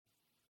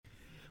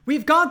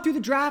We've gone through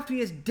the draft. We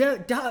have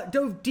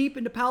dove deep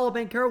into Paolo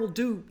Banchero. We'll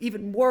do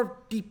even more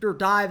deeper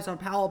dives on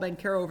Paolo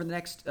Banchero over the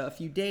next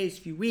few days,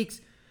 few weeks.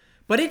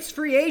 But it's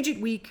free agent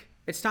week.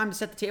 It's time to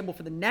set the table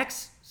for the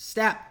next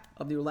step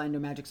of the Orlando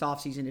Magic's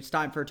offseason. It's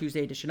time for a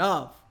Tuesday edition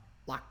of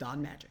Locked On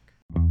Magic.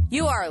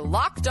 You are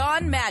Locked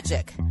On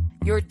Magic,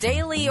 your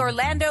daily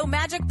Orlando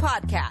Magic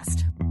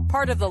podcast.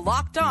 Part of the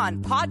Locked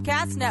On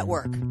Podcast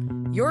Network,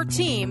 your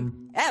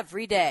team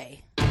every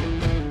day.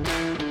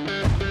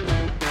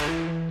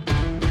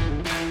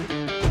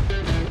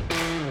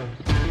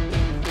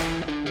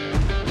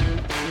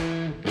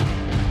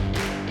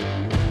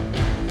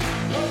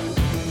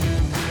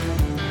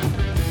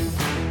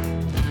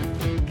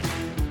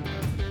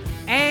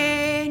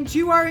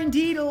 You are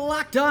indeed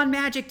Locked On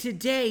Magic.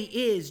 Today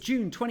is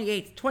June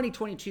 28th,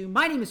 2022.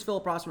 My name is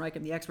Philip Rossman-Reich.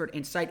 I'm the expert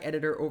and site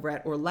editor over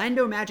at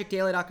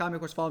OrlandoMagicDaily.com. Of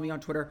course, follow me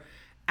on Twitter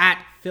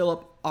at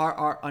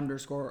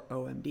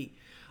PhilipRR_OMD.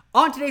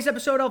 On today's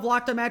episode of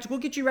Locked On Magic, we'll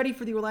get you ready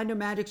for the Orlando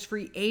Magic's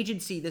free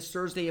agency. This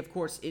Thursday, of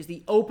course, is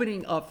the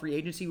opening of free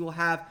agency. We'll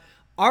have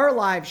our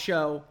live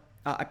show.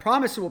 I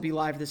promise it will be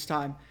live this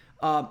time.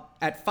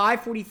 At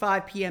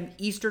 5:45 p.m.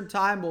 Eastern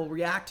Time. We'll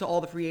react to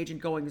all the free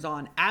agent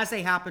goings-on as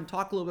they happen,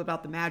 talk a little bit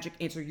about the Magic,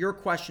 answer your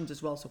questions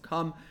as well, so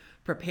come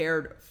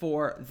prepared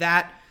for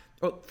that.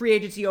 Free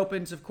agency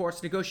opens, of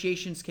course,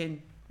 negotiations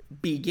can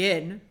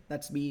begin.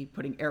 That's me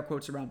putting air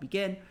quotes around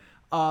begin.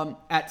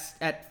 At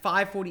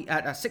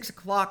 6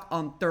 o'clock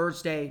on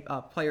Thursday,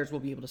 players will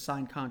be able to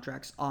sign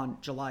contracts on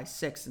July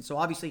 6th. And so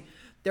obviously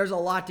there's a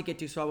lot to get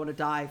to, so I want to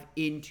dive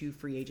into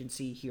free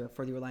agency here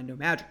for the Orlando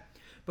Magic.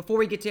 Before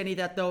we get to any of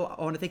that, though,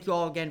 I want to thank you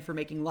all again for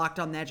making Locked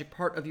On Magic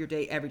part of your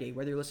day every day,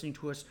 whether you're listening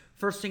to us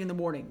first thing in the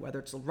morning, whether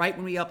it's right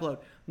when we upload,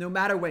 no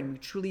matter when. We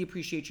truly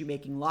appreciate you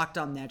making Locked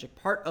On Magic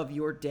part of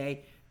your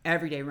day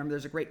every day. Remember,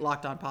 there's a great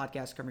Locked On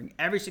podcast covering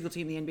every single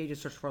team in the NBA.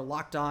 Just search for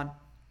Locked On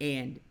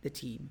and the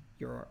team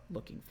you're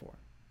looking for.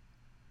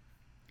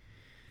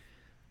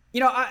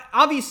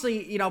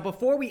 Obviously,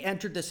 before we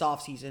entered this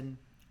offseason,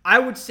 I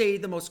would say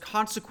the most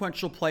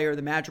consequential player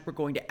the Magic were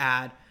going to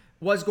add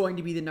was going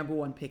to be the number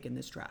one pick in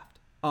this draft.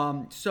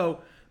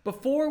 So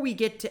before we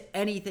get to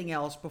anything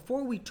else,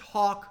 before we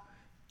talk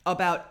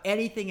about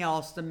anything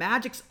else, the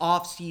Magic's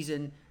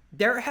offseason,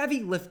 their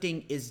heavy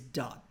lifting is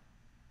done.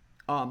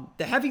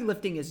 The heavy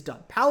lifting is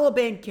done. Paolo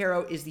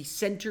Banchero is the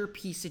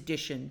centerpiece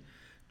addition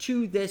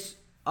to this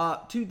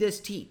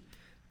team.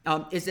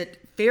 Is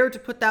it fair to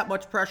put that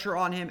much pressure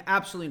on him?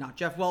 Absolutely not.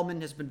 Jeff Weltman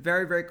has been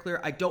very, very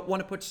clear. I don't want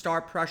to put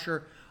star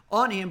pressure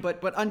on him,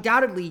 but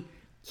undoubtedly,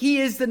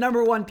 he is the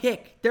number one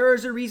pick. There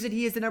is a reason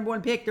he is the number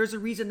one pick. There's a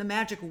reason the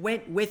Magic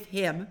went with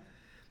him.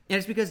 And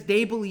it's because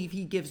they believe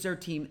he gives their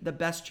team the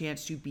best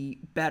chance to be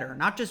better.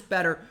 Not just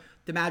better.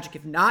 The Magic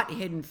have not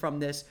hidden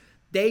from this.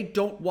 They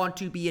don't want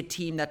to be a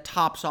team that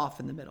tops off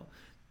in the middle.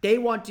 They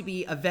want to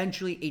be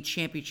eventually a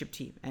championship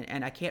team.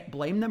 And I can't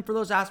blame them for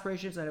those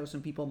aspirations. I know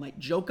some people might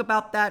joke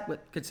about that,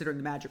 considering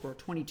the Magic were a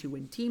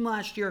 22-win team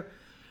last year.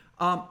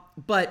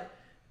 But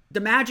the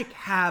Magic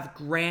have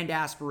grand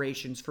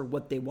aspirations for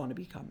what they want to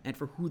become and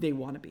for who they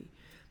want to be.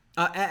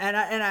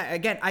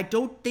 Again, I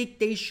don't think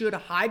they should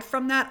hide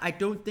from that. I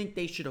don't think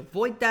they should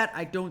avoid that.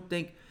 I don't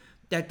think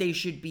that they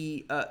should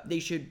be, I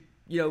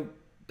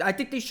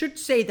think they should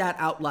say that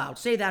out loud.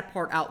 Say that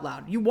part out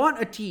loud. You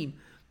want a team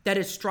that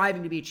is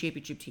striving to be a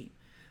championship team.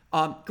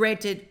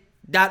 Granted,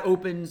 that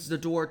opens the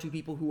door to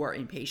people who are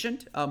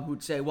impatient,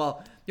 who'd say,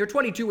 well, you're a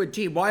 22-win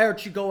team. Why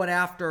aren't you going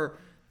after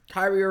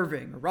Kyrie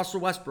Irving or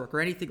Russell Westbrook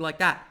or anything like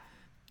that?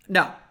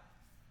 No.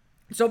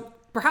 So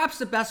perhaps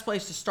the best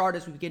place to start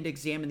as we begin to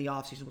examine the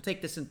offseason, we'll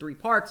take this in three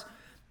parts,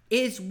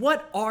 is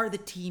what are the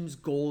team's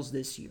goals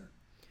this year?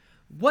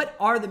 What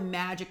are the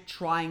Magic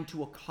trying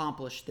to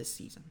accomplish this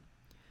season?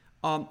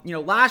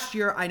 Last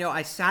year, I know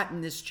I sat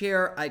in this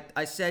chair.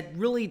 I said,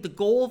 really, the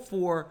goal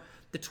for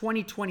the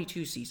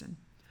 2022 season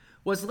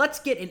was let's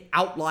get an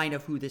outline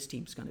of who this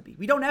team's going to be.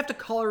 We don't have to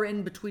color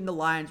in between the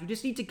lines. We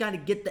just need to kind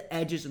of get the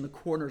edges and the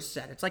corners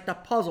set. It's like the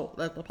puzzle.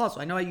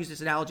 I know I used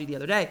this analogy the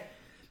other day.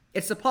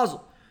 It's the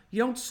puzzle.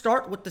 You don't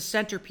start with the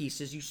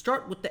centerpieces. You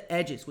start with the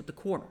edges, with the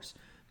corners.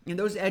 And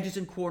those edges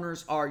and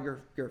corners are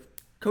your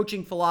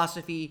coaching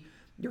philosophy,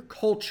 your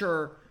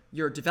culture,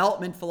 your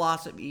development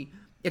philosophy.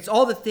 It's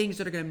all the things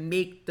that are going to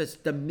make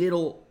the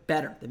middle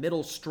better, the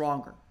middle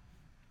stronger,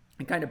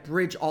 and kind of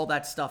bridge all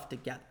that stuff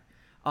together.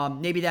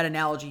 Maybe that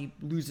analogy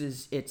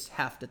loses its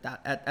heft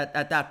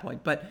at that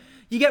point, but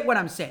you get what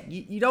I'm saying.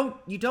 You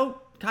don't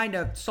kind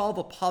of solve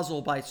a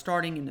puzzle by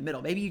starting in the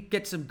middle. Maybe you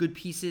get some good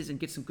pieces and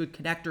get some good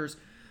connectors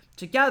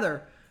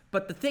together,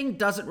 but the thing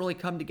doesn't really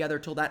come together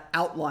till that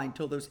outline,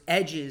 till those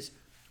edges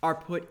are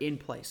put in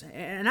place.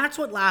 And that's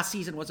what last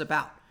season was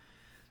about.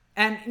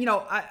 And,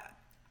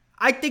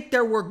 I think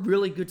there were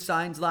really good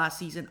signs last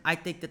season. I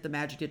think that the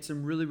Magic did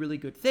some really, really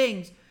good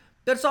things,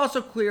 but it's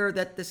also clear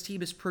that this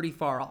team is pretty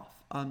far off.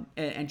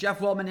 And Jeff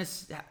Weltman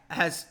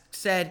has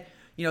said,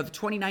 the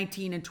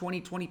 2019 and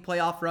 2020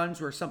 playoff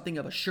runs were something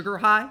of a sugar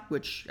high,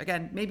 which,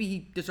 again, maybe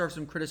he deserves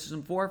some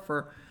criticism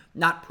for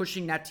not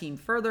pushing that team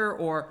further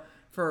or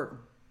for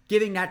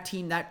giving that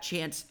team that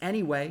chance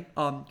anyway,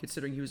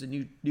 considering he was a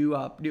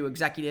new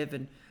executive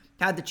and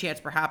had the chance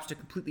perhaps to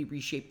completely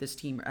reshape this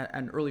team at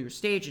an earlier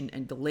stage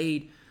and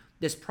delayed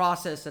this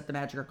process that the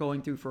Magic are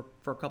going through for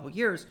a couple of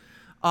years.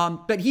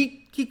 But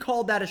he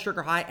called that a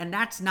sugar high, and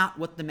that's not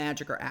what the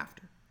Magic are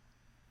after.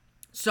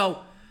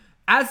 So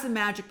as the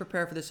Magic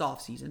prepare for this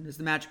offseason, as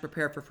the Magic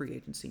prepare for free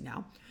agency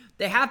now,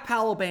 they have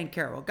Paolo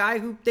Banchero, a guy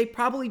who they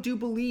probably do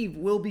believe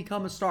will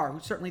become a star, who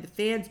certainly the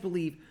fans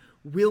believe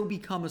will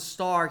become a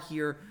star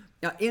here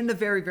in the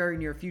very, very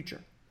near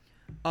future.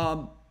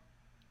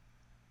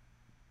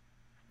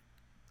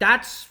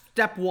 That's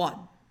step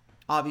one,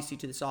 obviously,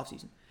 to this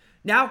offseason.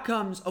 Now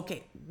comes,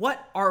 okay,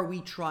 what are we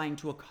trying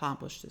to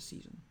accomplish this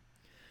season?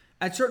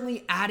 And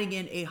certainly adding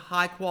in a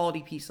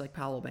high-quality piece like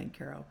Paolo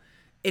Banchero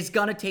is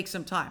going to take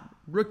some time.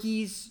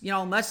 Rookies,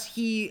 unless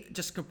he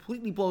just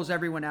completely blows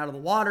everyone out of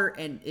the water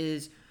and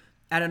is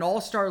at an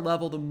all-star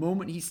level the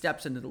moment he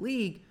steps into the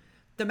league,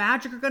 the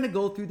Magic are going to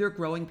go through their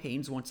growing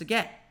pains once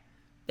again.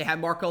 They have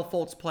Markelle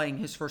Fultz playing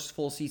his first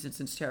full season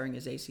since tearing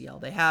his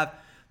ACL. They have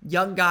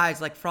young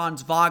guys like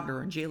Franz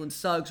Wagner and Jalen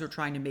Suggs who are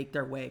trying to make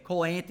their way.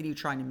 Cole Anthony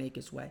trying to make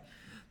his way.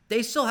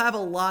 They still have a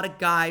lot of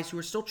guys who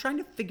are still trying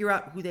to figure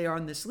out who they are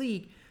in this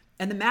league,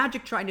 and the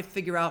Magic trying to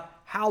figure out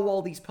how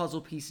all these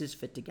puzzle pieces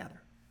fit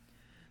together.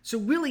 So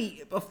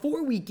really,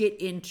 before we get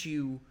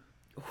into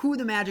who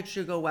the Magic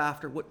should go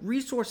after, what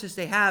resources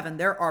they have, and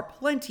there are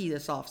plenty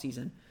this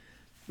offseason,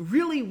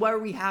 really where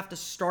we have to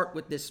start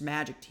with this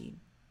Magic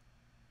team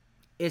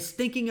is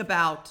thinking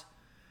about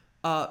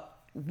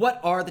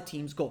what are the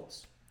team's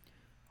goals.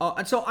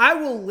 And so I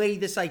will lay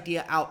this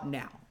idea out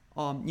now.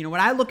 When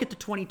I look at the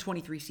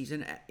 2023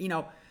 season,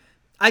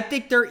 I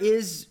think there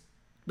is,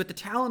 with the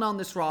talent on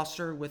this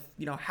roster, with,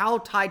 how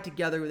tied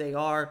together they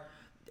are,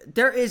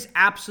 there is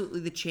absolutely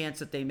the chance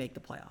that they make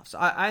the playoffs.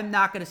 I'm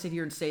not going to sit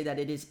here and say that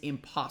it is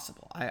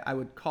impossible. I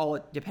would call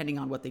it, depending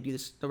on what they do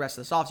the rest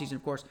of this offseason,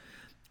 of course,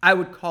 I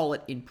would call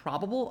it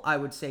improbable. I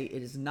would say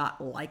it is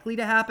not likely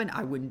to happen.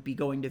 I wouldn't be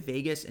going to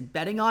Vegas and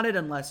betting on it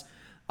unless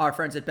our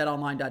friends at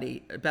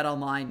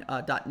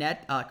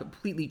betonline.net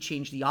completely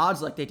changed the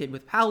odds like they did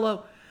with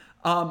Paolo.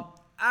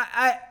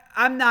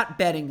 I'm not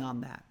betting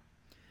on that.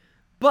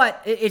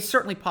 But it's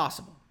certainly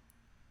possible.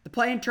 The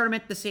play-in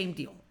tournament, the same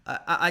deal.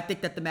 I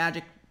think that the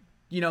Magic,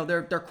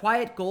 their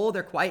quiet goal,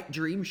 their quiet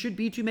dream should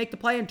be to make the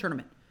play-in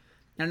tournament.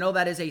 And I know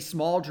that is a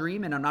small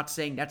dream, and I'm not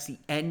saying that's the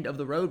end of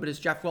the road, but as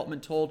Jeff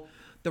Weltman told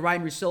the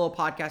Ryan Russillo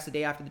podcast the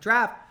day after the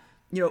draft,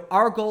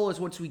 our goal is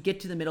once we get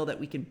to the middle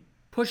that we can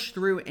push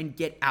through and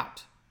get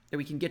out, that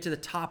we can get to the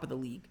top of the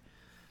league.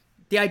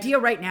 The idea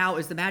right now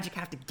is the Magic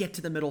have to get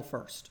to the middle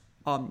first.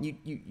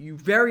 You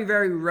very,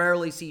 very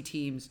rarely see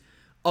teams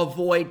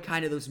avoid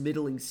kind of those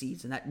middling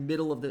seeds in that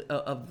middle of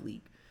the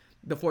league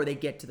before they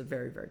get to the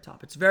very, very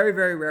top. It's very,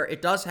 very rare.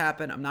 It does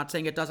happen. I'm not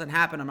saying it doesn't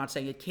happen. I'm not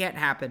saying it can't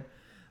happen,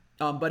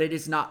 but it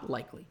is not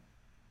likely.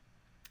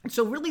 And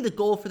so really the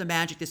goal for the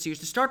Magic this year is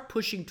to start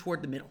pushing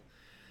toward the middle.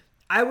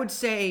 I would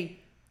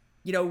say,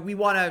 we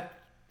want to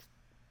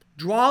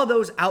draw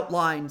those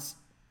outlines,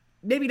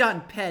 maybe not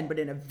in pen, but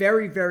in a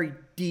very, very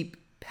deep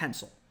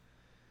pencil.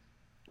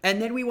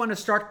 And then we want to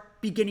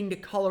start beginning to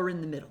color in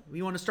the middle.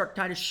 We want to start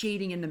kind of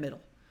shading in the middle.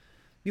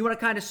 We want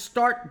to kind of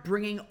start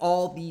bringing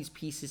all these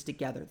pieces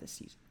together this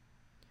season.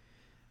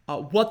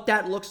 What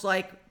that looks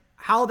like,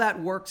 how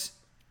that works,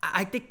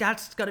 I think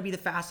that's going to be the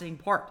fascinating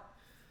part.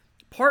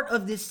 Part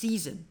of this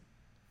season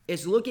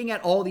is looking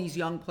at all these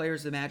young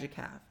players the Magic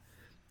have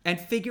and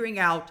figuring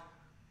out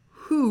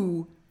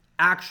who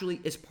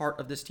actually is part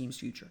of this team's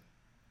future.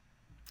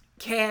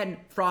 Can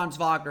Franz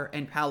Wagner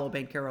and Paolo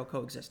Banchero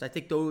coexist? I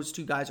think those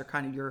two guys are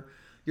kind of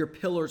your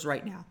pillars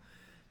right now.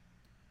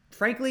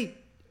 Frankly,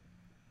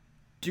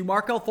 do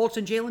Markelle Fultz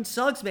and Jalen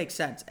Suggs make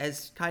sense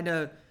as kind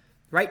of,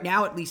 right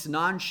now at least,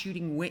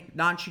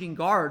 non-shooting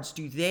guards?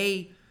 Do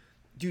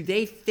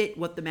they fit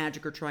what the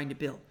Magic are trying to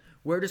build?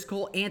 Where does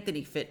Cole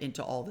Anthony fit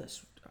into all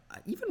this?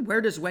 Even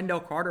where does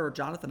Wendell Carter or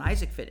Jonathan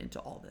Isaac fit into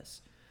all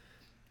this?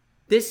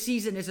 This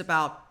season is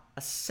about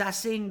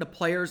assessing the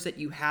players that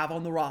you have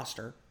on the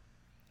roster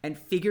and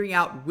figuring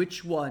out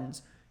which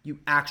ones you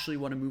actually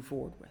want to move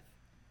forward with.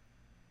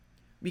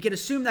 We can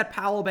assume that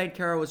Paolo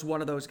Banchero is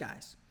one of those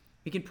guys.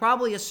 We can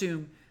probably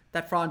assume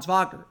that Franz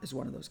Wagner is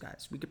one of those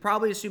guys. We could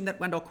probably assume that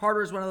Wendell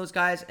Carter is one of those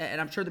guys, and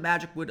I'm sure the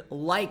Magic would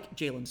like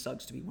Jalen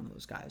Suggs to be one of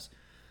those guys.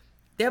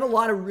 They have a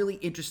lot of really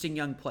interesting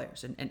young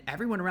players, and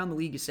everyone around the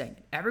league is saying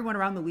it. Everyone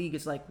around the league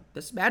is like,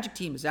 this Magic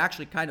team is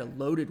actually kind of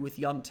loaded with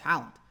young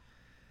talent.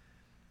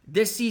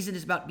 This season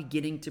is about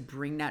beginning to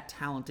bring that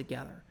talent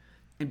together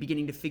and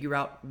beginning to figure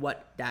out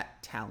what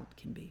that talent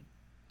can be.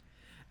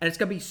 And it's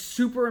going to be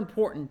super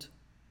important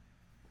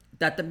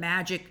that the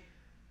Magic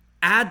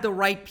add the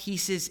right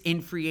pieces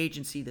in free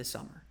agency this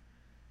summer.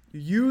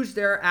 Use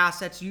their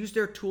assets, use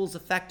their tools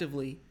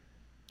effectively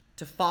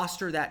to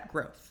foster that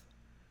growth.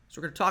 So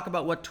we're going to talk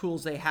about what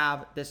tools they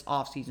have this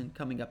offseason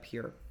coming up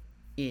here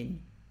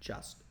in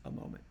just a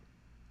moment.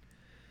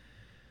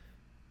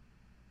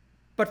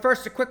 But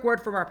first, a quick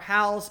word from our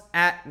pals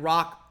at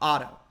Rock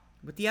Auto.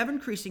 With the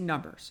ever-increasing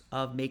numbers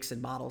of makes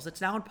and models, it's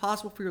now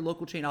impossible for your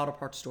local chain auto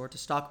parts store to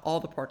stock all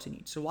the parts you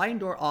need. So why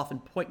endure often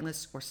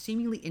pointless or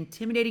seemingly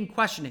intimidating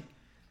questioning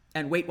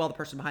and wait while the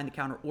person behind the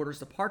counter orders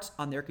the parts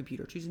on their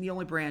computer, choosing the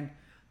only brand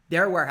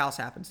their warehouse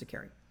happens to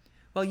carry?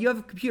 Well, you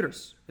have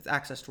computers with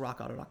access to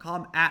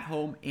rockauto.com at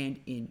home and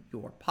in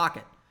your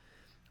pocket.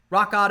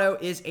 Rock Auto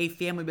is a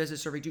family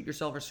business serving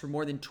do-it-yourselfers for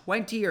more than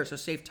 20 years, so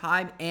save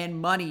time and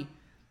money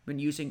when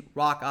using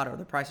Rock Auto.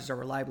 The prices are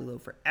reliably low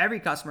for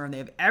every customer, and they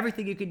have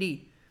everything you could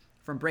need,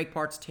 from brake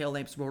parts, tail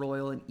lamps, motor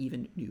oil, and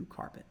even new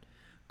carpet.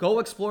 Go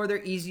explore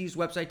their easy-to-use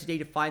website today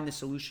to find the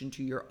solution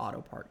to your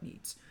auto part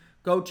needs.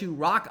 Go to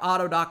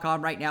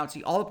rockauto.com right now and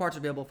see all the parts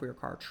available for your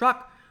car or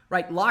truck.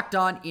 Write Locked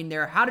On in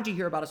there. How did you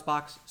hear about us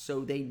box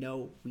so they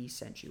know we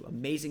sent you?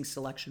 Amazing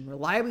selection,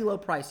 reliably low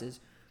prices,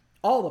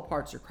 all the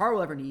parts your car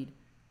will ever need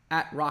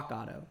at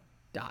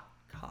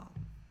rockauto.com.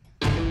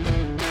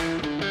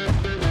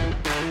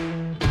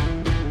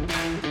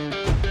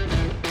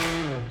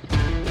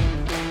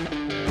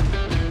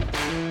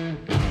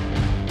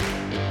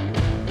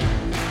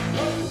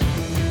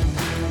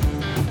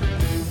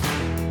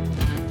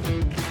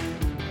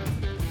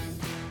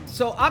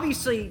 So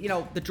obviously,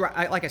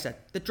 like I said,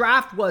 the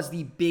draft was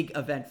the big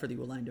event for the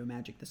Orlando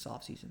Magic this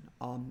offseason.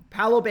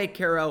 Paolo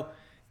Banchero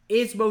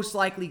is most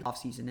likely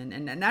offseason,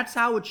 and that's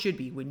how it should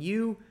be. When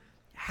you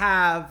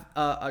have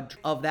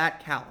of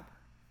that caliber,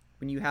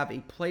 when you have a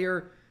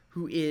player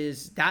who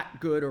is that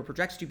good or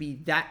projects to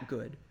be that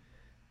good,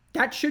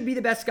 that should be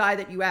the best guy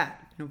that you add.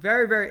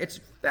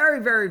 It's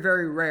very, very,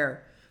 very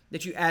rare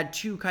that you add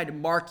two kind of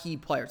marquee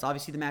players.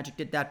 Obviously, the Magic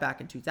did that back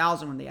in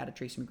 2000 when they added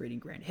Tracy McGrady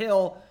and Grant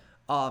Hill.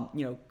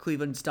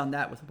 Cleveland's done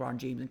that with LeBron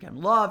James and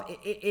Kevin Love.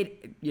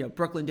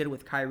 Brooklyn did it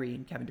with Kyrie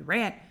and Kevin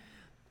Durant.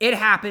 It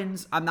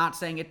happens. I'm not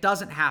saying it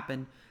doesn't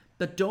happen,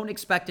 but don't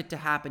expect it to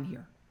happen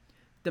here.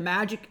 The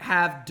Magic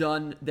have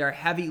done their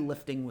heavy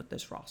lifting with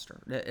this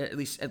roster, at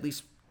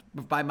least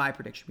by my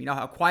prediction. You know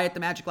how quiet the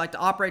Magic like to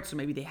operate, so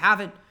maybe they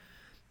haven't.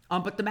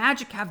 But the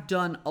Magic have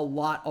done a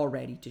lot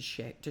already to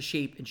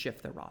shape and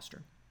shift their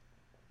roster.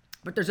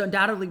 But there's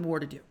undoubtedly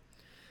more to do.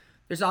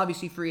 There's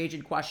obviously free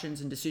agent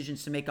questions and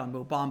decisions to make on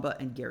Mo Bamba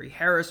and Gary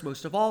Harris,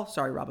 most of all.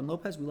 Sorry, Robin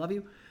Lopez, we love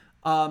you.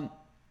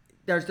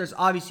 There's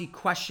obviously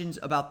questions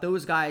about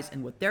those guys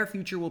and what their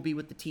future will be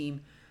with the team.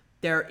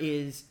 There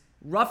is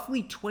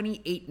roughly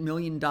 $28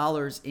 million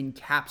in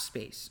cap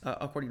space,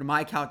 according to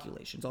my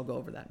calculations. I'll go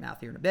over that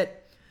math here in a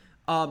bit.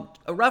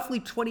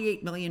 Roughly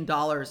 $28 million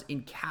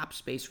in cap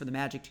space for the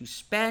Magic to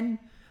spend.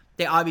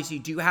 They obviously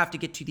do have to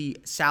get to the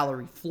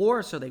salary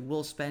floor, so they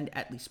will spend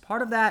at least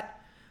part of that.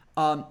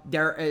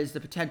 There is the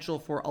potential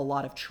for a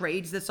lot of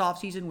trades this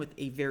offseason with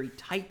a very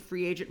tight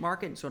free agent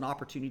market, and so an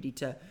opportunity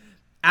to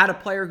add a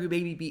player who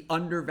maybe be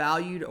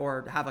undervalued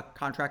or have a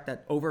contract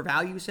that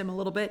overvalues him a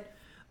little bit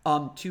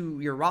to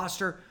your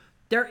roster.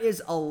 There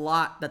is a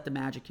lot that the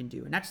Magic can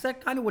do, and that's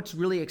kind of what's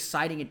really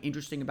exciting and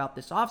interesting about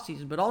this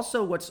offseason, but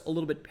also what's a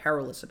little bit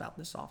perilous about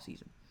this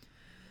offseason.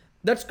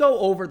 Let's go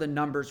over the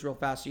numbers real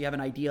fast so you have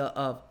an idea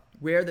of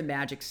where the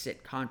Magic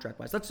sit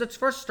contract-wise. Let's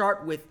first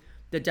start with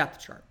the depth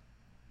chart.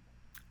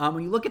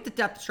 When you look at the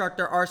depth chart,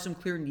 there are some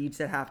clear needs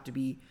that have to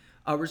be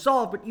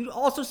resolved, but you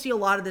also see a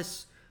lot of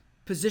this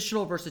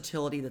positional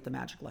versatility that the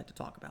Magic like to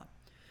talk about.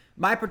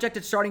 My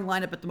projected starting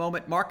lineup at the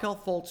moment: Markelle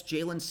Fultz,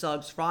 Jalen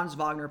Suggs, Franz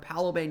Wagner,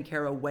 Paolo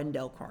Banchero,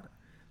 Wendell Carter.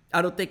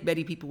 I don't think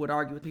many people would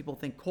argue with people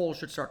think Cole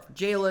should start for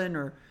Jalen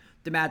or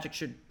the Magic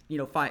should,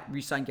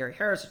 re-sign Gary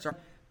Harris.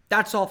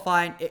 That's all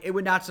fine. It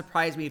would not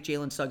surprise me if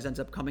Jalen Suggs ends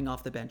up coming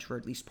off the bench for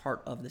at least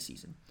part of the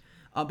season.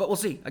 But we'll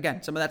see.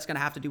 Again, some of that's going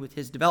to have to do with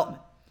his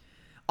development.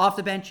 Off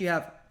the bench, you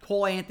have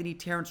Cole Anthony,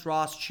 Terrence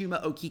Ross,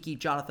 Chuma Okeke,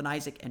 Jonathan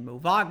Isaac, and Mo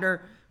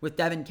Wagner, with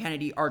Devin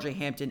Kennedy, RJ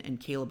Hampton, and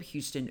Caleb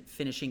Houston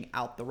finishing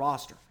out the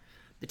roster.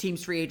 The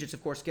team's free agents,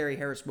 of course, Gary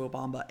Harris, Mo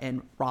Bamba,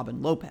 and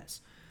Robin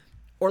Lopez.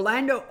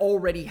 Orlando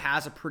already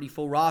has a pretty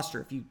full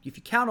roster. If you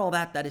count all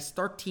that, that is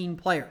 13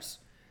 players.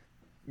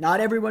 Not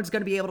everyone's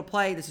going to be able to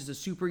play. This is a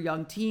super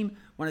young team,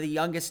 one of the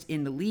youngest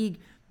in the league.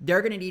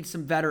 They're going to need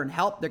some veteran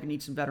help. They're going to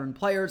need some veteran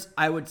players.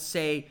 I would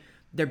say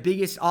their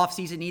biggest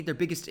offseason need, their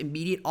biggest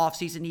immediate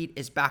offseason need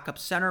is backup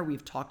center.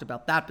 We've talked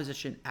about that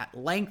position at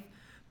length.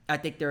 I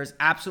think there is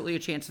absolutely a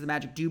chance that the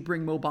Magic do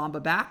bring Mo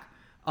Bamba back.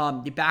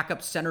 The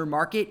backup center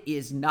market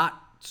is not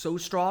so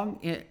strong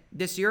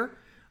this year.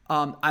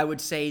 I would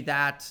say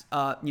that,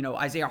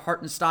 Isaiah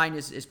Hartenstein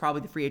is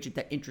probably the free agent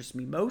that interests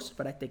me most,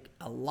 but I think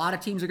a lot of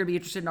teams are going to be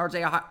interested in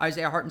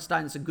Isaiah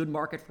Hartenstein. It's a good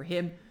market for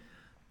him.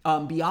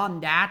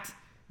 Beyond that,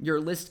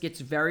 your list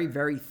gets very,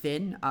 very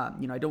thin.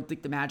 I don't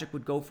think the Magic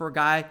would go for a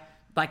guy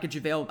like a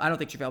JaVale. I don't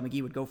think JaVale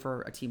McGee would go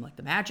for a team like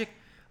the Magic.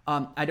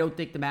 I don't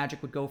think the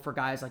Magic would go for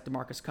guys like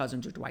DeMarcus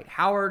Cousins or Dwight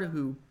Howard,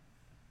 who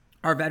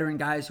are veteran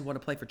guys who want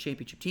to play for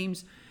championship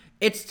teams.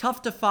 It's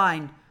tough to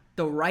find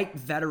the right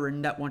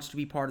veteran that wants to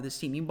be part of this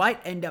team. You might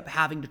end up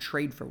having to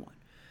trade for one.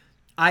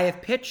 I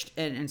have pitched,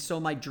 and so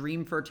my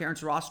dream for a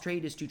Terrence Ross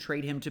trade is to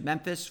trade him to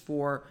Memphis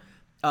for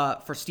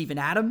Steven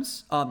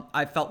Adams.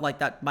 I felt like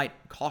that might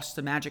cost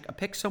the Magic a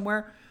pick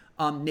somewhere.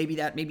 Maybe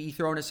you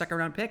throw in a second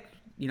round pick.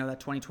 that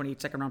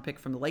 2028 second round pick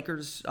from the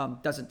Lakers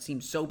doesn't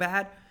seem so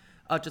bad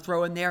to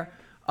throw in there.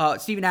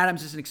 Steven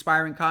Adams is an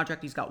expiring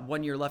contract. He's got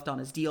 1 year left on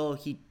his deal.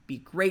 He'd be a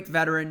great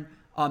veteran.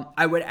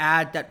 I would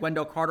add that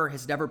Wendell Carter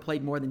has never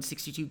played more than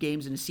 62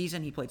 games in a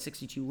season. He played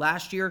 62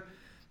 last year.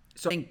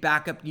 So I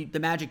think the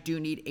Magic do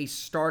need a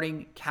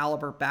starting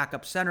caliber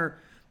backup center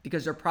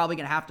because they're probably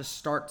going to have to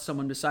start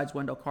someone besides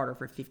Wendell Carter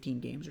for 15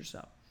 games or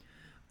so.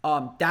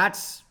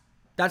 That's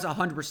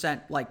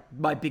 100% like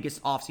my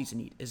biggest offseason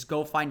need is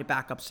go find a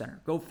backup center.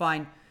 Go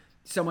find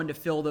someone to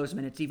fill those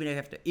minutes, even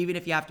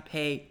if you have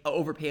to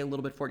overpay a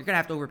little bit for it. You're going to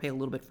have to overpay a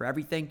little bit for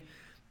everything.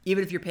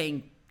 Even if you're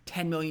paying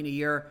 $10 million a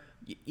year,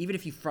 even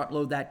if you front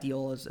load that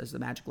deal as the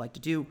Magic like to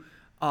do,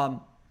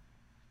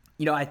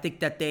 I think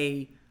that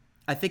this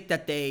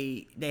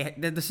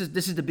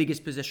is the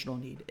biggest positional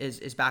need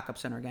is backup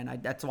center again.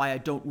 That's why I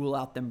don't rule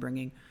out them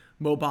bringing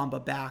Mo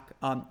Bamba back.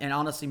 And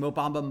honestly, Mo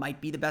Bamba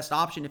might be the best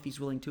option if he's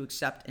willing to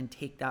accept and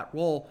take that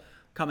role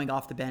coming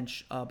off the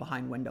bench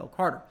behind Wendell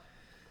Carter.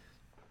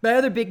 My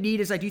other big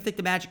need is I do think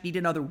the Magic need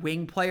another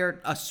wing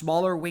player, a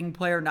smaller wing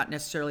player, not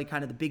necessarily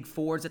kind of the big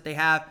forwards that they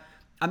have.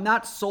 I'm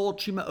not sold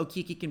Chuma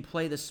Okeke can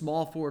play the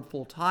small forward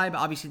full time.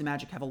 Obviously, the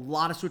Magic have a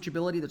lot of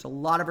switchability. There's a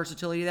lot of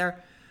versatility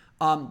there.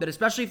 But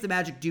especially if the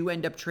Magic do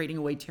end up trading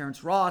away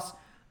Terrence Ross,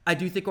 I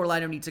do think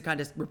Orlando needs to kind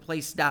of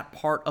replace that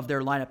part of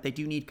their lineup. They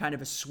do need kind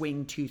of a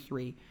swing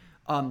 2-3.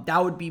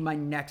 That would be my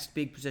next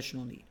big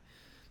positional need.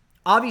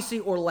 Obviously,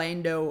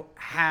 Orlando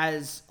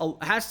has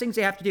things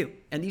they have to do,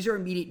 and these are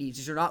immediate needs.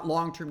 These are not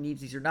long-term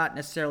needs. These are not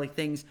necessarily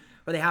things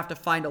where they have to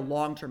find a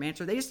long-term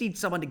answer. They just need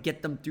someone to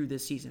get them through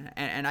this season,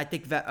 and I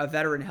think a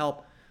veteran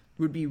help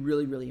would be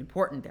really, really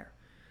important there.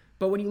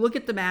 But when you look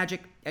at the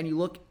Magic and you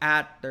look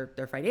at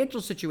their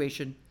financial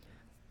situation,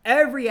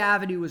 every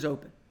avenue is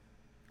open.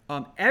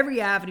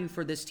 Every avenue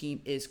for this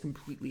team is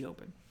completely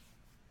open.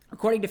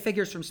 According to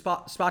figures from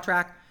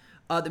Spotrac,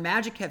 the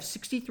Magic have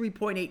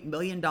 $63.8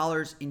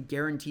 million in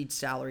guaranteed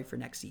salary for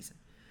next season.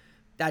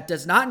 That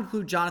does not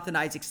include Jonathan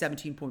Isaac's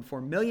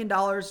 $17.4 million,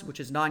 which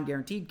is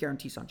non-guaranteed,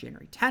 guarantees on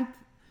January 10th.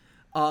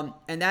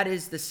 And that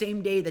is the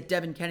same day that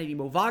Devin Kennedy,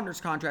 Mo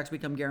Wagner's contracts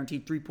become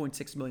guaranteed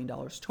 $3.6 million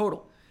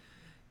total.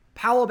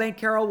 Paolo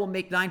Banchero will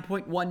make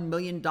 $9.1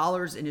 million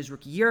in his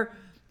rookie year.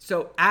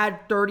 So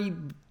add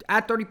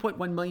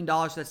 $30.1 million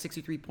to that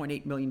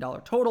 $63.8 million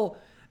total.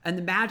 And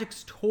the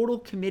Magic's total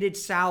committed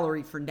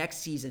salary for next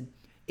season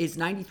is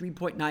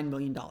 $93.9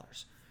 million.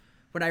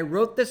 When I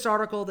wrote this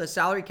article, the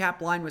salary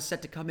cap line was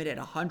set to come in at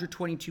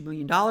 $122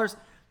 million.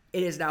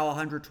 It is now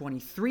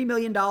 $123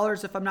 million,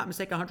 if I'm not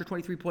mistaken,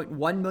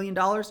 $123.1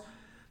 million.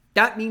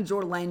 That means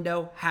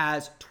Orlando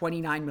has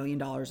 $29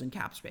 million in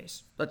cap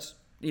space. That's,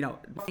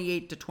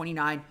 $28 to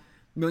 $29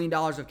 million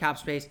of cap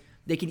space.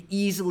 They can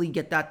easily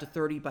get that to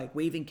 30 by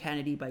waiving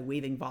Kennedy, by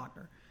waiving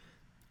Wagner.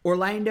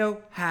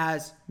 Orlando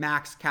has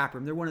max cap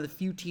room. They're one of the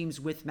few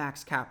teams with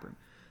max cap room.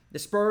 The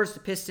Spurs, the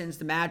Pistons,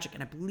 the Magic,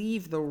 and I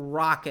believe the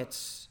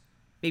Rockets,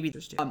 maybe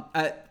there's two.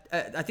 I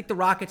think the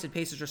Rockets and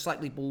Pacers are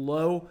slightly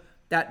below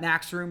that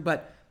max room,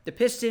 but the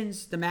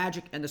Pistons, the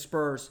Magic, and the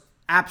Spurs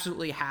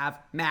absolutely have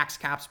max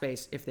cap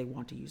space if they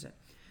want to use it.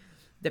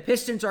 The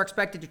Pistons are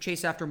expected to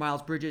chase after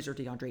Miles Bridges or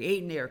DeAndre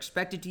Ayton. They are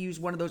expected to use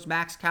one of those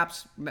max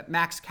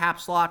cap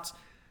slots.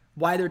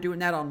 Why they're doing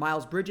that on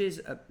Miles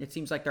Bridges, it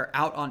seems like they're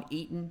out on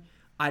Ayton.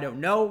 I don't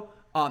know.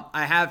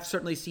 I have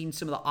certainly seen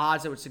some of the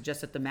odds that would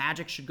suggest that the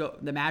Magic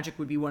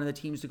would be one of the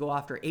teams to go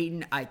after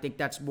Ayton. I think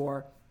that's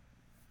more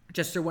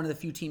just they're one of the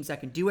few teams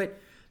that can do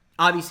it.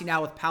 Obviously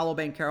now with Paolo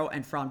Banchero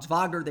and Franz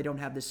Wagner, they don't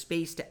have the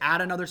space to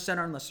add another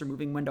center unless they're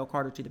moving Wendell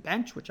Carter to the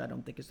bench, which I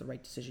don't think is the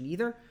right decision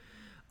either.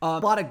 A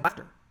lot of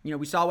after.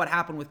 We saw what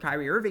happened with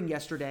Kyrie Irving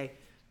yesterday.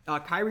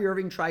 Kyrie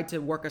Irving tried to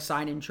work a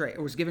sign-in trade,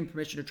 or was given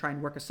permission to try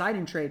and work a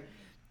sign-in trade,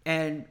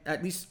 and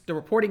at least the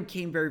reporting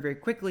came very, very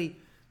quickly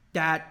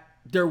that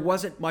there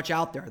wasn't much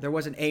out there. There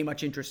wasn't A,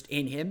 much interest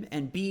in him,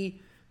 and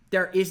B,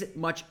 there isn't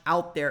much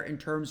out there in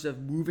terms of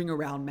moving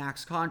around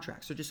max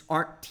contracts. There just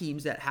aren't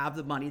teams that have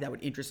the money that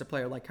would interest a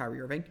player like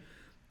Kyrie Irving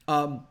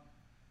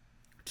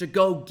to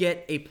go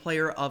get a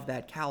player of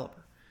that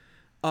caliber.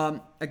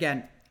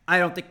 Again, I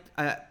don't think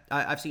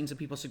I've seen some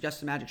people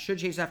suggest the Magic should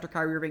chase after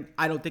Kyrie Irving.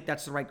 I don't think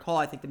that's the right call.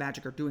 I think the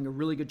Magic are doing a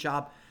really good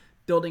job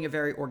building a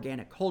very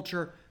organic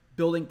culture,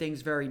 building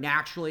things very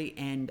naturally,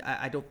 and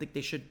I don't think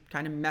they should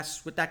kind of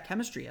mess with that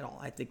chemistry at all.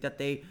 I think that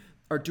they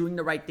are doing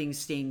the right things,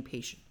 staying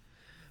patient.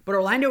 But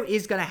Orlando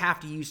is going to have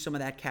to use some of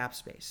that cap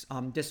space.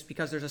 Just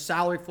because there's a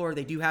salary floor,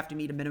 they do have to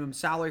meet a minimum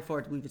salary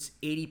floor. I believe it's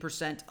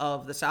 80%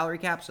 of the salary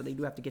cap, so they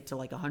do have to get to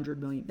like $100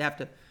 million.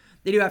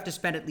 They do have to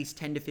spend at least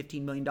 $10 to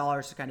 $15 million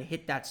to kind of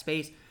hit that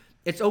space.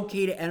 It's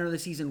okay to enter the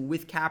season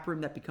with cap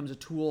room. That becomes a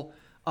tool,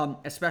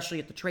 especially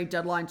at the trade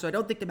deadline. So I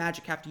don't think the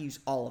Magic have to use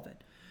all of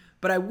it.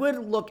 But I would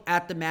look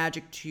at the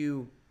Magic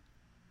to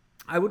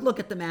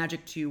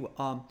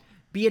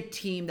be a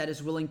team that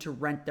is willing to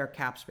rent their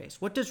cap space.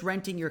 What does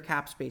renting your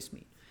cap space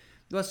mean?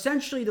 Well,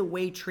 essentially the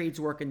way trades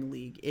work in the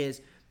league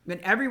is when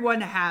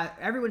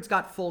everyone's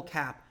got full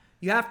cap,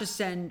 you have to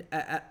send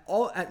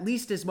at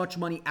least as much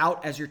money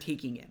out as you're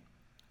taking in.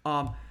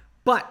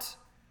 But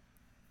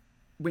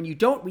when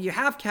you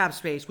have cap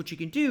space, what you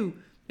can do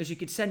is you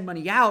can send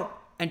money out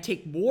and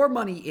take more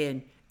money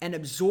in and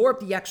absorb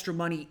the extra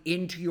money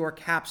into your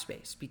cap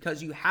space.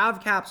 Because you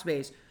have cap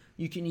space,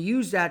 you can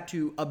use that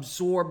to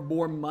absorb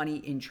more money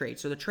in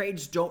trades. So the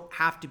trades don't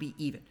have to be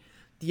even.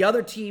 The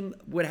other team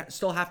would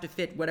still have to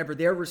fit whatever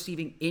they're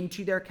receiving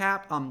into their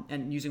cap,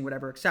 and using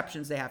whatever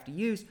exceptions they have to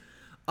use.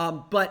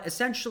 But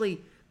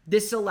essentially,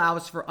 this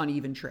allows for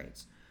uneven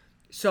trades.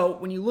 So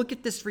when you look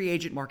at this free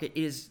agent market,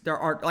 there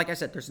are, like I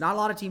said, there's not a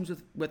lot of teams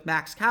with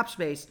max cap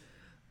space.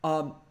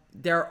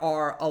 There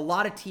are a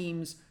lot of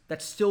teams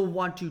that still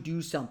want to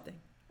do something.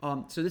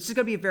 So this is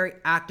going to be a very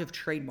active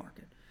trade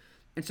market.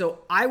 And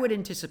so I would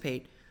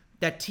anticipate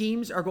that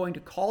teams are going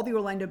to call the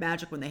Orlando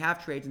Magic when they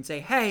have trades and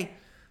say, hey,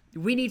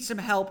 we need some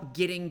help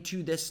getting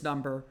to this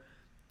number.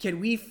 Can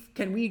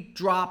we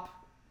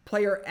drop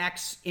player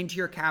X into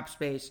your cap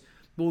space?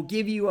 We'll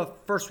give you a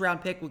first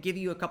round pick. We'll give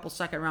you a couple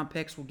second round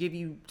picks. We'll give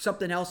you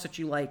something else that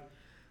you like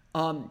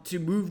to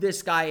move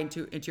this guy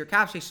into your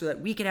cap space so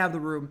that we can have the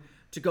room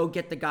to go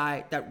get the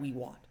guy that we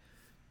want.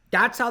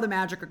 That's how the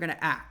Magic are going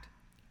to act.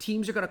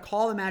 Teams are going to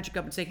call the Magic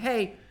up and say,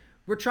 hey,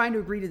 we're trying to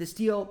agree to this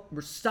deal.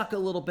 We're stuck a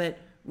little bit.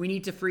 We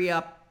need to free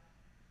up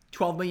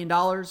 $12 million,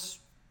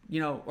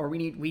 or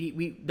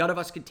we none of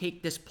us can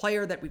take this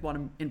player that we want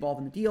to involve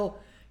in the deal.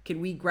 Can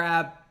we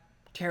grab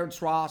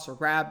Terrence Ross or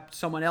grab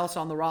someone else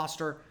on the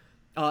roster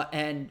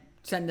and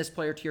send this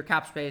player to your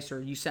cap space,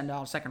 or you send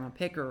out a second round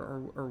pick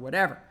or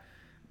whatever.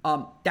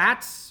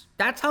 That's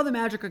how the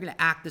Magic are going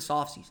to act this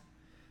offseason.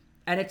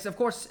 And it's, of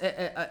course,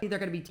 they're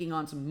going to be taking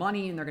on some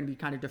money, and they're going to be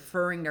kind of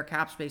deferring their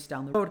cap space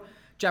down the road.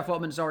 Jeff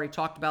Weltman has already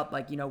talked about,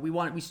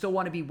 we still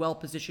want to be well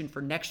positioned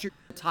for next year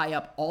to tie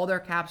up all their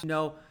caps.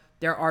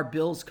 There are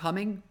bills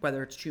coming,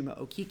 whether it's Chuma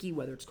Okeke,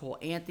 whether it's Cole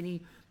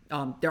Anthony.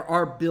 There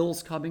are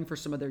bills coming for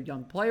some of their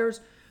young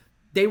players.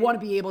 They want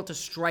to be able to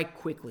strike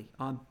quickly.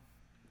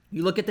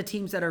 You look at the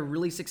teams that are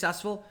really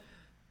successful,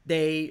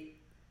 they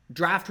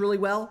draft really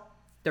well.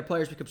 Their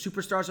players become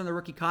superstars on their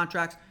rookie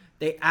contracts.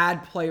 They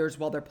add players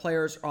while their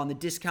players are on the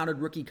discounted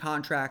rookie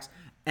contracts,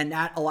 and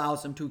that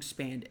allows them to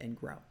expand and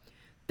grow.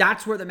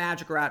 That's where the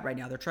Magic are at right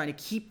now. They're trying to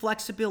keep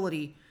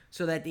flexibility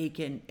so that they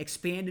can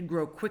expand and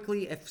grow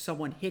quickly if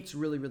someone hits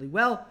really, really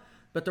well.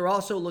 But they're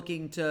also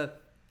looking to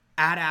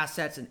add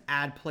assets and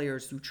add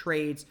players through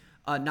trades,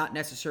 not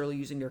necessarily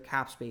using their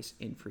cap space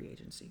in free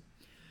agency.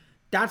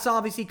 That's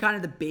obviously kind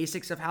of the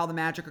basics of how the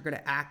Magic are going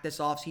to act this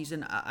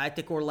offseason. I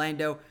think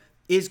Orlando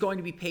is going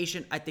to be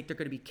patient. I think they're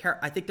going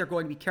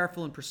to be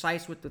careful and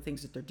precise with the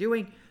things that they're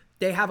doing.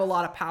 They have a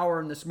lot of power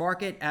in this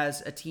market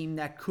as a team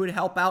that could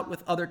help out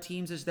with other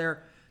teams as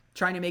they're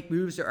trying to make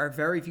moves. There are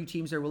very few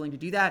teams that are willing to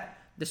do that.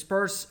 The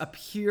Spurs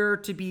appear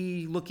to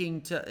be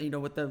looking to,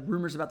 with the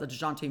rumors about the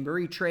DeJounte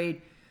Murray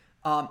trade,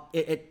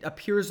 it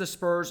appears the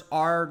Spurs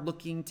are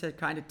looking to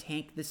kind of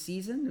tank this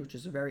season, which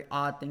is a very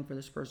odd thing for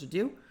the Spurs to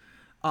do.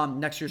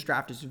 Next year's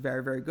draft is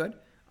very, very good.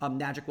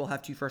 Magic will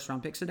have 2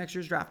 first-round picks in next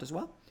year's draft as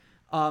well.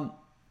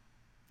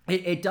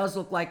 It does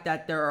look like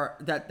that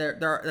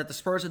the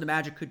Spurs and the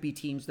Magic could be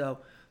teams, though,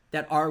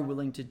 that are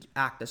willing to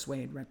act this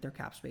way and rent their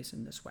cap space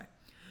in this way.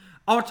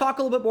 I want to talk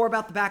a little bit more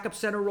about the backup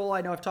center role.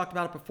 I know I've talked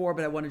about it before,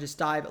 but I want to just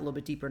dive a little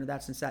bit deeper into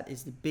that, since that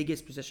is the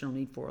biggest positional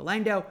need for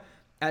Orlando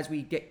as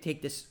we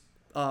take this,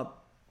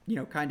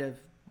 kind of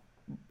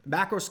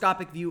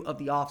macroscopic view of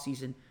the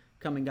offseason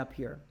coming up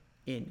here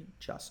in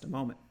just a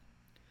moment.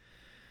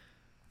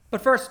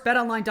 But first,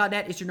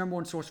 BetOnline.net is your number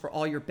one source for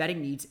all your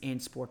betting needs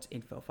and sports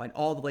info. Find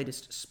all the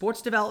latest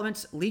sports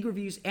developments, league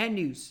reviews, and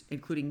news,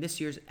 including this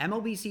year's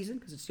MLB season,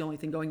 because it's the only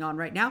thing going on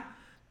right now.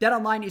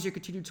 BetOnline is your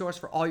continued source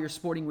for all your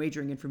sporting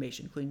wagering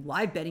information, including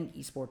live betting,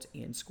 esports,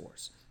 and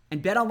scores.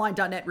 And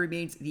BetOnline.net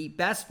remains the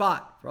best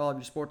spot for all of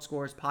your sports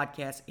scores,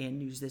 podcasts, and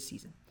news this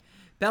season.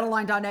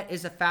 BetOnline.net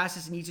is the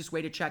fastest and easiest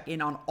way to check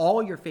in on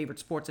all your favorite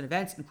sports and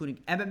events, including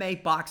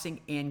MMA, boxing,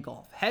 and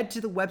golf. Head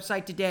to the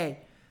website today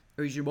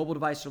or use your mobile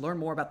device to learn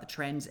more about the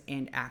trends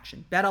and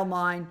action.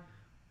 BetOnline,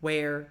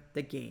 where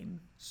the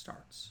game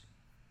starts.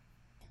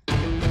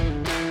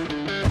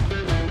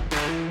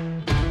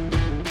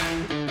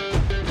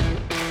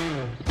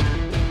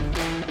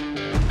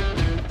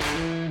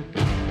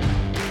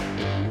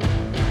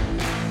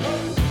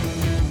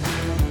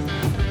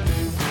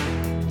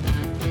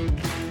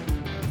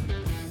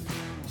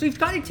 So we've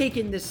kind of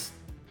taken this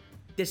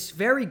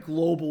very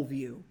global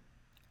view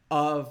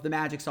of the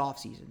Magic's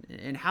offseason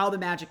and how the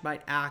Magic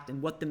might act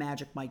and what the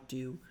Magic might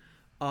do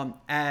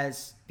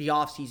as the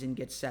offseason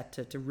gets set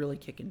to really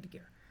kick into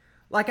gear.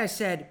 Like I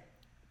said,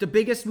 the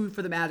biggest move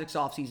for the Magic's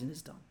offseason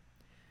is done.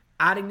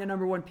 Adding the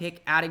number one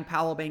pick, adding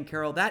Paolo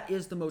Banchero, that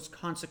is the most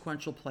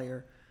consequential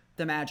player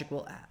the Magic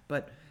will add.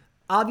 But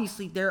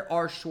obviously there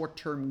are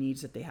short-term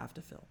needs that they have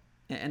to fill.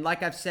 And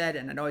like I've said,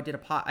 and I know I did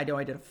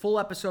a full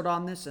episode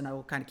on this, and I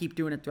will kind of keep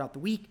doing it throughout the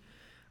week.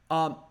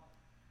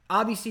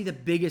 Obviously, the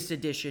biggest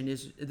addition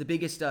is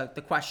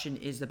the question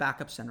is the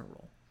backup center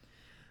role.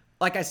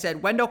 Like I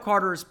said, Wendell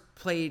Carter has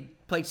played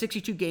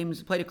 62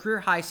 games, played a career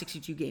high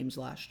 62 games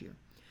last year.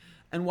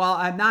 And while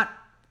I'm not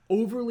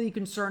overly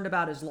concerned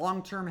about his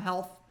long-term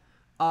health,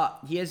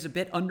 He is a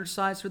bit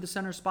undersized for the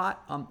center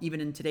spot,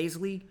 even in today's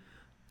league.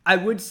 I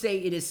would say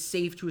it is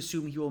safe to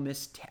assume he will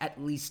miss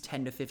at least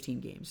 10 to 15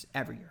 games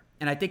every year.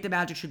 And I think the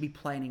Magic should be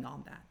planning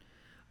on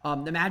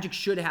that. The Magic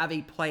should have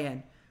a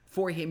plan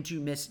for him to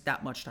miss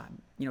that much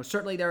time.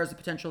 Certainly there is the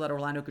potential that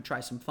Orlando could try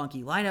some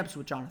funky lineups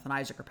with Jonathan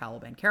Isaac or Paolo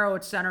Banchero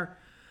at center.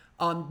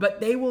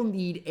 But they will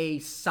need a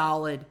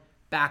solid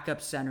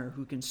backup center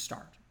who can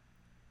start.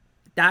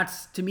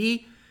 That's, to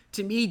me,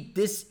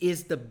 this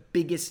is the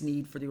biggest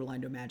need for the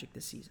Orlando Magic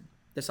this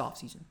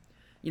offseason.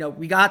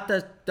 We got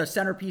the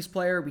centerpiece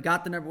player. We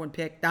got the number one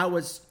pick. That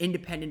was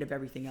independent of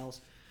everything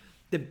else.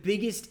 The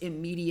biggest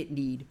immediate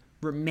need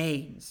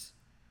remains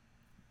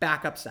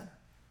backup center.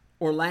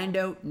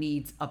 Orlando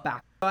needs a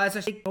backup. As I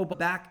say, Mo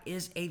back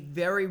is a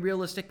very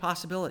realistic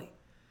possibility.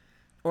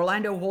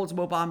 Orlando holds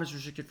Mo Bamba's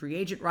restricted free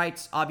agent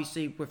rights,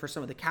 obviously for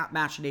some of the cap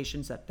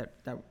machinations that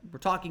we're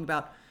talking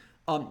about.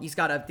 He's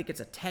got, I think it's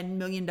a $10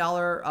 million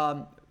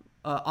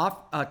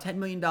 $10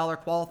 million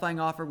qualifying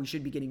offer. We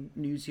should be getting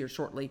news here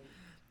shortly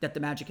that the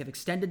Magic have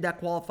extended that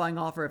qualifying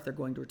offer if they're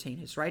going to retain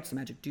his rights. The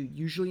Magic do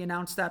usually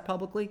announce that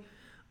publicly,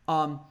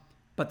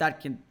 but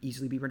that can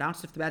easily be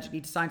renounced if the Magic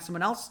need to sign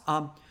someone else.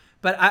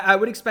 But I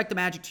would expect the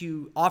Magic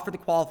to offer the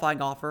qualifying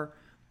offer.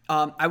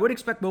 I would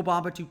expect Mo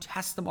Bamba to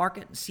test the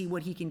market and see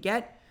what he can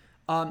get.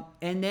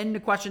 And then the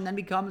question then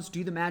becomes,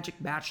 do the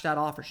Magic match that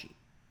offer sheet?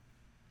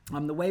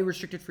 The way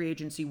restricted free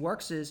agency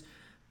works is,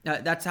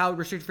 that's how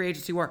restricted free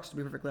agency works, to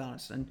be perfectly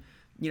honest. And,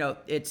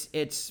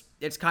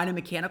 it's kind of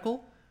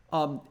mechanical.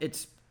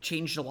 It's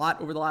changed a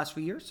lot over the last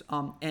few years.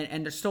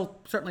 And there's still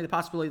certainly the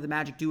possibility the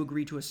Magic do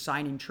agree to a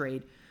sign-in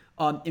trade.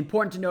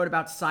 Important to note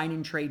about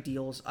sign-in trade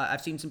deals.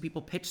 I've seen some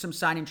people pitch some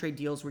sign-in trade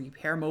deals where you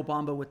pair Mo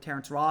Bamba with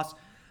Terrence Ross.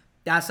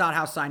 That's not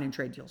how sign-in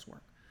trade deals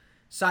work.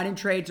 Sign-in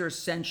trades are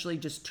essentially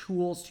just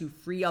tools to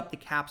free up the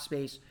cap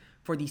space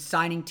for the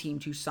signing team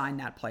to sign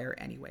that player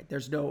anyway.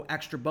 There's no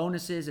extra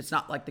bonuses. It's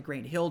not like the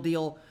Grant Hill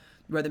deal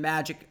where the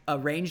Magic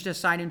arranged a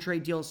sign-in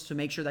trade deals to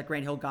make sure that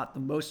Grant Hill got the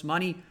most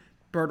money.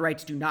 Bird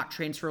rights do not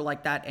transfer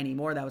like that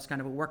anymore. That was kind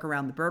of a work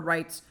around the bird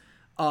rights.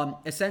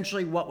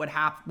 Essentially, what would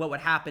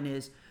happen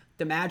is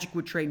the Magic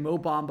would trade Mo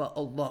Bamba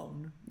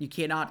alone. You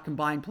cannot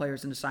combine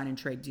players in a sign-in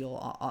trade deal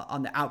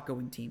on the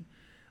outgoing team.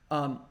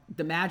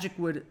 The Magic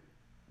would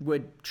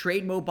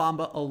trade Mo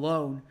Bamba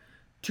alone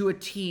to a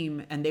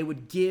team, and they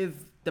would give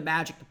the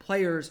Magic the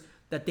players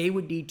that they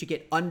would need to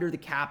get under the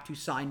cap to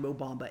sign Mo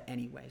Bamba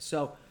anyway.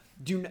 So,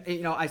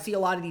 I see a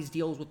lot of these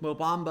deals with Mo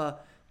Bamba,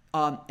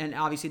 and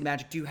obviously the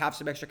Magic do have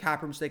some extra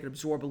cap room, so they could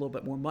absorb a little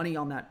bit more money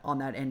on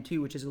that end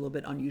too, which is a little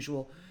bit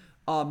unusual.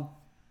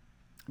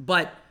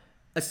 But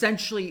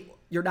essentially,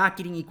 you're not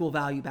getting equal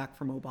value back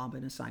from Mo Bamba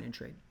in a sign-in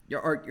trade.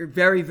 You're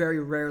very, very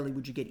rarely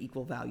would you get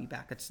equal value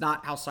back. That's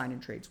not how sign-in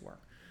trades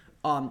work.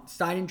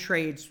 Sign-in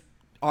trades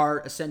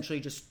are essentially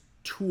just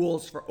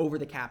tools for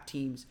over-the-cap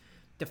teams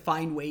to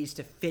find ways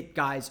to fit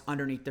guys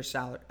underneath their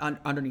salary,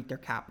 underneath their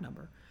cap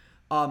number.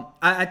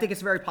 I think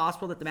it's very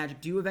possible that the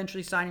Magic do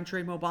eventually sign and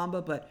trade Mo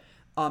Bamba, but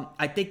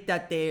I think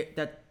that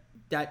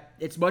that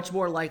it's much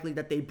more likely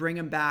that they bring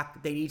him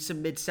back. They need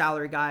some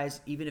mid-salary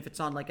guys, even if it's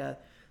on like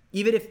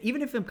even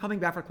if I'm coming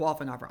back for a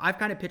qualifying offer. I've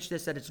kind of pitched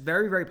this that it's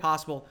very, very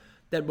possible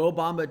that Mo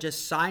Bamba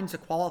just signs a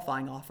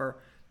qualifying offer,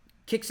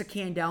 kicks a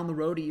can down the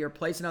road a year,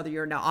 plays another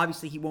year. Now,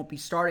 obviously, he won't be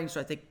starting,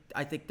 so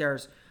I think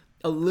there's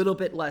a little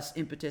bit less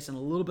impetus and a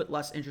little bit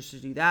less interest to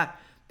do that.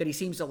 But he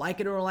seems to like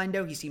it in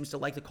Orlando. He seems to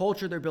like the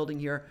culture they're building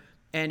here.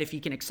 And if he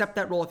can accept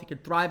that role, if he can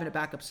thrive in a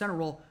backup center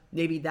role,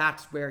 maybe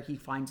that's where he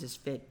finds his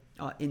fit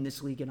in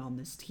this league and on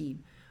this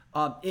team.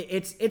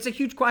 It's a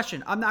huge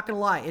question. I'm not going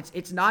to lie.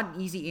 It's not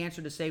an easy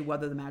answer to say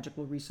whether the Magic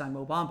will re-sign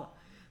Mo Bamba.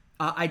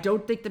 I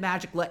don't think the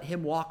Magic let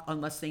him walk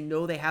unless they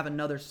know they have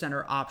another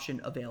center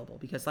option available.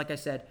 Because like I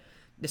said,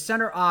 the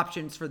center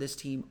options for this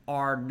team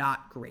are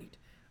not great.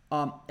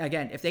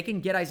 Again, if they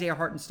can get Isaiah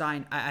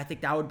Hartenstein, I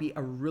think that would be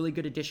a really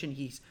good addition.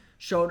 He's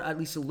shown at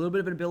least a little bit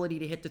of an ability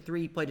to hit the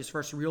three. He played his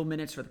first real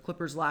minutes for the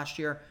Clippers last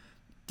year.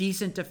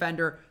 Decent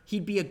defender.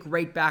 He'd be a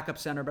great backup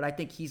center, but I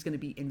think he's going to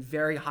be in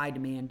very high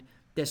demand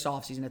this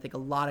offseason. I think a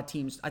lot of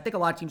teams are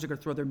going to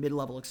throw their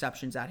mid-level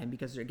exceptions at him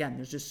because, again,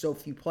 there's just so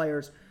few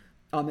players.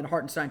 And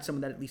Hartenstein's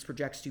someone that at least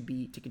projects to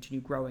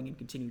continue growing and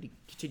continue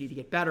to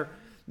get better.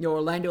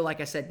 Orlando, like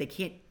I said, they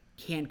can't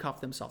handcuff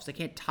themselves. They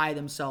can't tie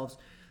themselves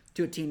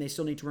to a team. They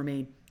still need to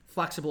remain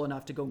flexible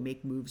enough to go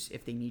make moves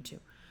if they need to.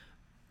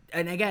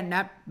 And again,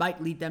 that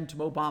might lead them to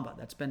Mo Bamba.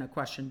 That's been a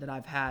question that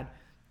I've had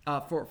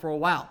for a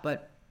while.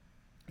 But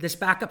this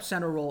backup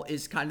center role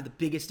is kind of the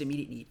biggest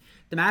immediate need.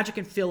 The Magic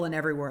can fill in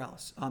everywhere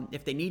else.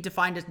 If they need to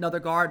find another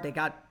guard, they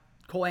got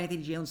Cole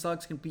Anthony, Jalen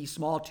Suggs can be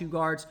small two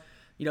guards.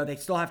 They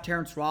still have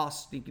Terrence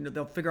Ross.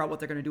 They'll figure out what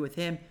they're going to do with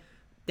him.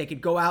 They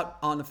could go out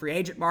on the free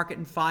agent market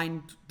and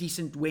find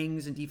decent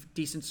wings and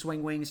decent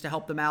swing wings to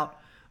help them out.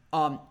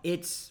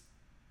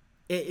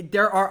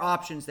 There are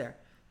options there.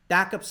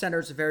 Backup center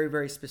is a very,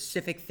 very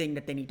specific thing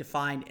that they need to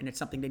find, and it's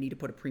something they need to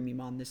put a premium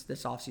on this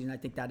offseason. I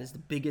think that is the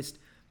biggest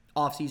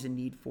offseason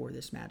need for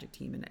this Magic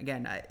team. And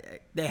again,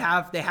 they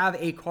have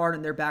a card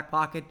in their back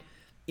pocket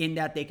in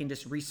that they can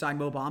just re-sign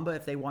Mo Bamba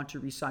if they want to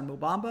re-sign Mo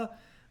Bamba.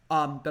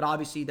 But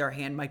obviously their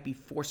hand might be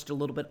forced a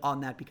little bit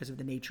on that because of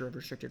the nature of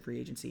restricted free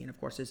agency. And of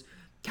course, his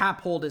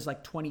cap hold is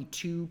like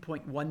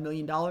 $22.1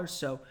 million.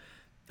 So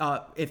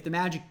if the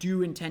Magic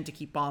do intend to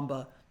keep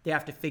Bamba, they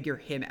have to figure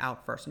him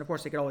out first. And of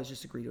course, they could always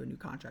just agree to a new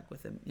contract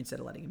with him instead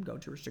of letting him go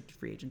to restricted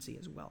free agency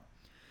as well.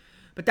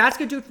 But that's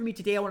going to do it for me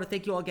today. I want to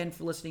thank you all again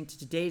for listening to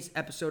today's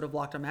episode of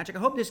Locked On Magic. I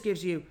hope this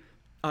gives you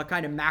a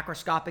kind of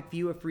macroscopic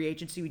view of free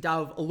agency. We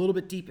dive a little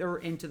bit deeper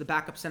into the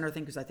backup center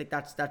thing because I think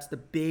that's the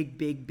big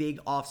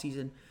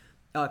offseason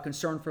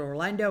concern for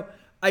Orlando.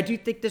 I do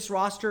think this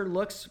roster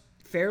looks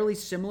fairly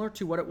similar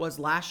to what it was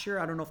last year.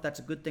 I don't know if that's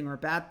a good thing or a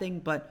bad thing,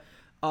 but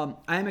I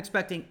am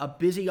expecting a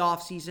busy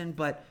offseason,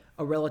 but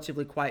a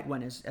relatively quiet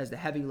one as the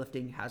heavy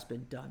lifting has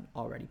been done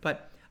already.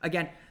 But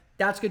again,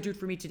 that's going to do it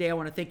for me today. I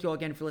want to thank you all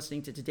again for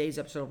listening to today's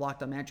episode of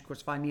Locked On Magic. Of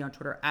course, find me on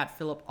Twitter at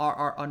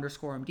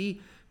PhilipRR_MD.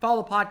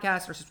 Follow the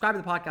podcast or subscribe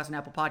to the podcast on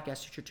Apple Podcasts,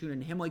 Stitcher,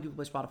 TuneIn, Himalaya,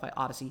 Google Play, Spotify,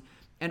 Odyssey,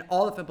 and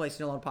all the fun places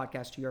to download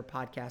podcasts to your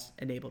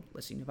podcast-enabled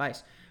listening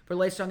device. For the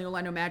latest on the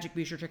Orlando Magic,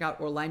 be sure to check out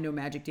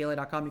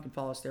OrlandoMagicDaily.com. You can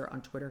follow us there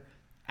on Twitter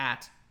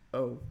at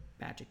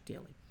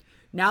OMagicDaily.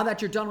 Now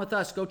that you're done with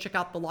us, go check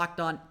out the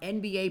Locked On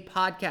NBA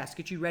podcast.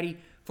 Get you ready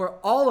for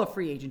all of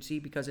free agency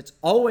because it's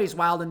always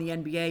wild in the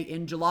NBA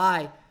in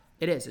July.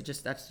 It is.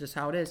 That's just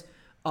how it is.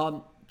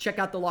 Check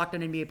out the Locked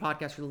On NBA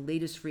podcast for the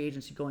latest free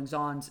agency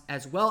goings-ons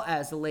as well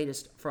as the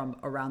latest from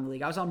around the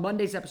league. I was on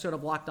Monday's episode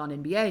of Locked On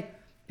NBA.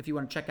 If you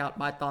want to check out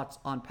my thoughts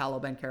on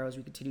Paolo Banchero as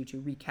we continue to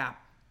recap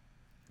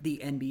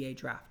the NBA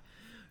draft.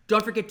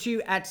 Don't forget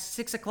to, at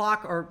 6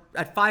 o'clock or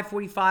at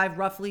 5:45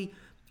 roughly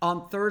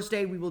on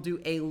Thursday, we will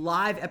do a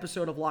live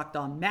episode of Locked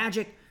On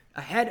Magic.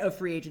 Ahead of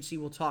free agency,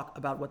 we'll talk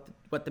about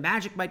what the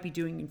Magic might be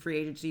doing in free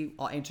agency.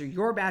 I'll answer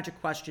your Magic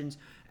questions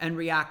and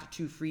react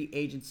to free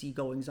agency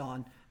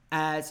goings-on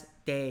as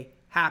they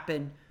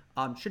happen.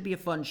 Should be a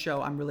fun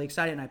show. I'm really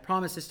excited, and I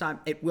promise this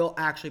time it will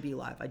actually be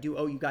live. I do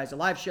owe you guys a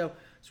live show,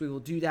 so we will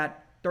do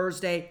that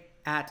Thursday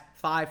at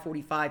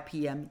 5:45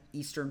 p.m.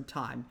 Eastern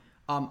Time.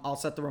 I'll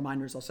set the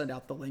reminders. I'll send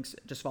out the links.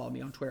 Just follow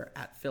me on Twitter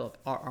at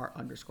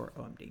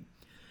PhilipRR_OMD.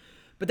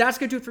 But that's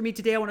going to do it for me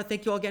today. I want to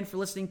thank you all again for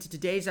listening to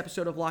today's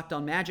episode of Locked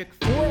On Magic.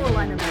 For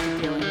Orlando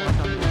Magic Daily and Locked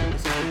On Magic,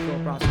 this is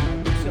Philip Ross.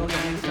 We'll see you all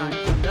again next time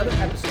for another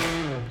episode